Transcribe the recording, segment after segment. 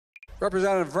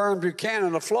Representative Vern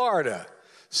Buchanan of Florida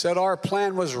said our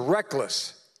plan was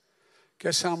reckless.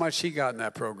 Guess how much he got in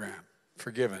that program?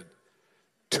 Forgiven.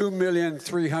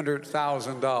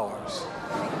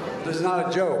 $2,300,000. This is not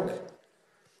a joke.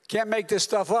 Can't make this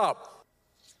stuff up.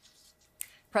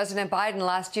 President Biden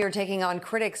last year taking on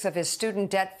critics of his student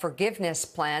debt forgiveness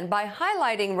plan by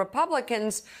highlighting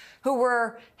Republicans who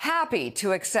were happy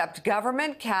to accept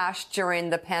government cash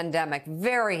during the pandemic.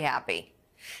 Very happy.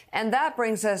 And that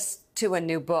brings us to a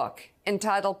new book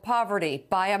entitled Poverty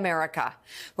by America,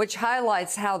 which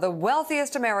highlights how the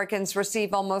wealthiest Americans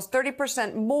receive almost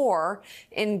 30% more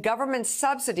in government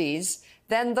subsidies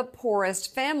than the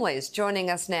poorest families. Joining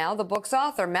us now, the book's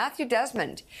author, Matthew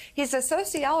Desmond. He's a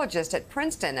sociologist at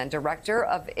Princeton and director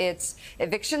of its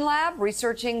Eviction Lab,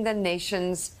 researching the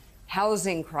nation's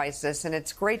housing crisis. And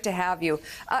it's great to have you.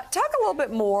 Talk a little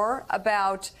bit more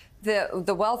about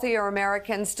the wealthier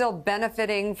Americans still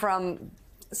benefiting from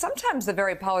sometimes the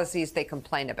very policies they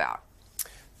complain about.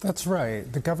 That's right.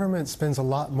 The government spends a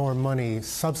lot more money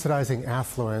subsidizing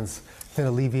affluence than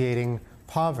alleviating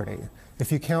poverty. If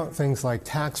you count things like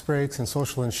tax breaks and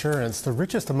social insurance, the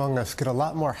richest among us get a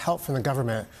lot more help from the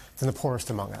government than the poorest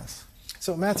among us.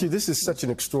 So, Matthew, this is such an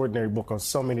extraordinary book on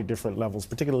so many different levels,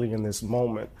 particularly in this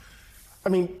moment. I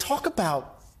mean, talk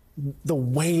about the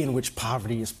way in which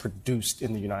poverty is produced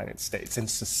in the United States and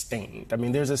sustained. I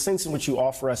mean, there's a sense in which you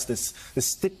offer us this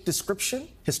thick description,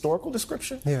 historical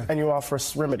description, and you offer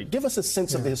us remedy. Give us a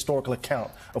sense of the historical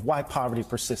account of why poverty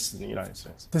persists in the United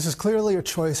States. This is clearly a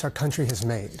choice our country has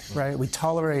made, right? We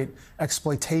tolerate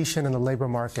exploitation in the labor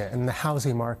market and the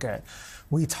housing market.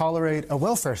 We tolerate a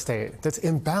welfare state that's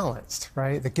imbalanced,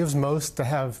 right? That gives most to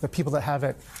have the people that have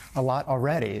it a lot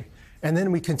already. And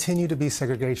then we continue to be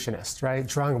segregationist, right?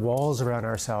 Drawing walls around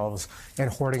ourselves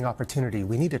and hoarding opportunity.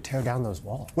 We need to tear down those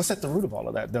walls. What's at the root of all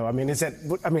of that, though? I mean,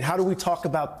 how do we talk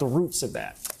about the roots of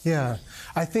that? Yeah,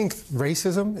 I think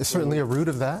racism is certainly a root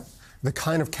of that. The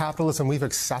kind of capitalism we've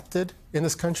accepted in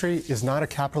this country is not a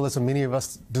capitalism many of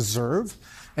us deserve.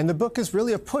 And the book is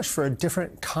really a push for a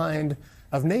different kind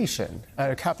of nation,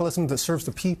 a capitalism that serves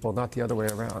the people, not the other way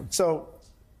around. So,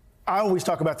 I always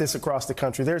talk about this across the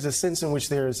country. There's a sense in which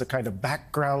there is a kind of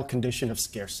background condition of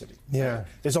scarcity. Yeah.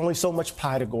 There's only so much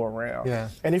pie to go around. Yeah.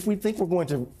 And if we think we're going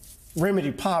to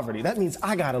remedy poverty, that means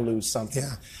I got to lose something.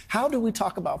 Yeah. How do we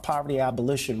talk about poverty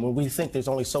abolition when we think there's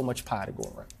only so much pie to go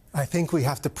around? I think we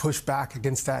have to push back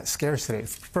against that scarcity.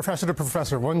 Professor to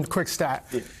professor, one quick stat.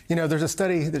 Yeah. You know, there's a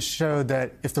study that showed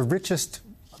that if the richest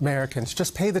Americans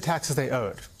just paid the taxes they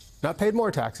owed, not paid more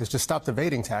taxes, just stopped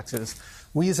evading taxes,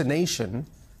 we as a nation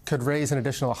could raise an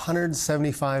additional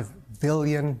 $175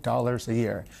 billion a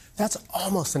year. That's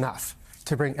almost enough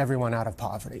to bring everyone out of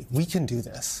poverty. We can do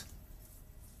this.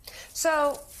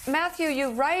 So, Matthew,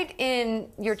 you write in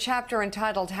your chapter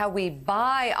entitled How We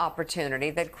Buy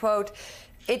Opportunity that, quote,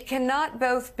 it cannot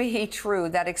both be true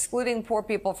that excluding poor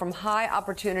people from high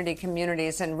opportunity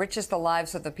communities enriches the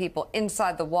lives of the people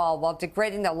inside the wall while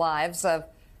degrading the lives of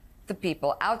the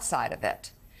people outside of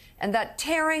it, and that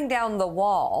tearing down the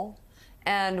wall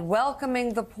and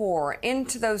welcoming the poor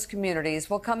into those communities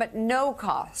will come at no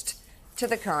cost to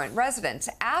the current residents.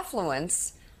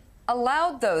 Affluence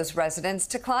allowed those residents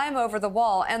to climb over the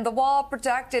wall, and the wall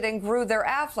protected and grew their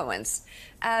affluence.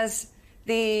 As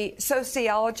the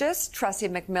sociologist Tressie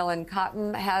McMillan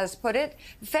Cottom has put it,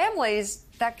 families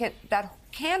that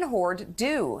can hoard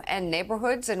do, and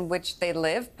neighborhoods in which they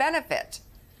live benefit.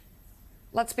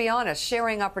 Let's be honest,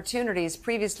 sharing opportunities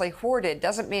previously hoarded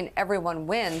doesn't mean everyone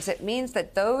wins. It means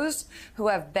that those who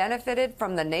have benefited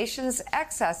from the nation's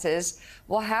excesses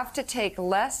will have to take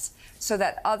less so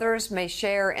that others may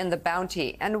share in the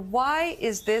bounty. And why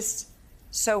is this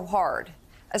so hard,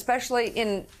 especially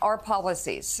in our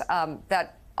policies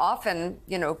that often,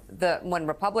 you know, when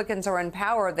Republicans are in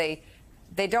power, they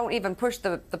don't even push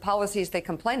the policies they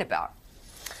complain about?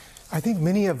 I think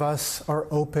many of us are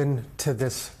open to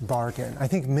this bargain. I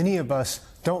think many of us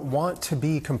don't want to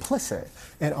be complicit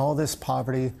in all this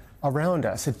poverty around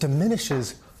us. It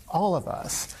diminishes all of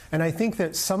us. And I think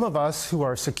that some of us who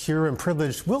are secure and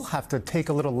privileged will have to take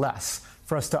a little less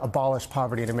for us to abolish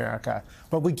poverty in America.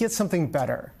 But we get something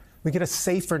better. We get a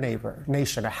safer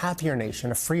nation, a happier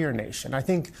nation, a freer nation. I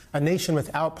think a nation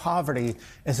without poverty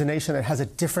is a nation that has a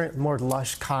different, more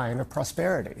lush kind of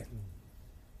prosperity.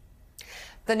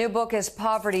 The new book is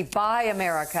Poverty by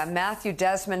America. Matthew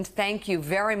Desmond, thank you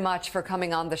very much for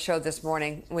coming on the show this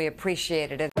morning. We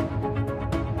appreciated it.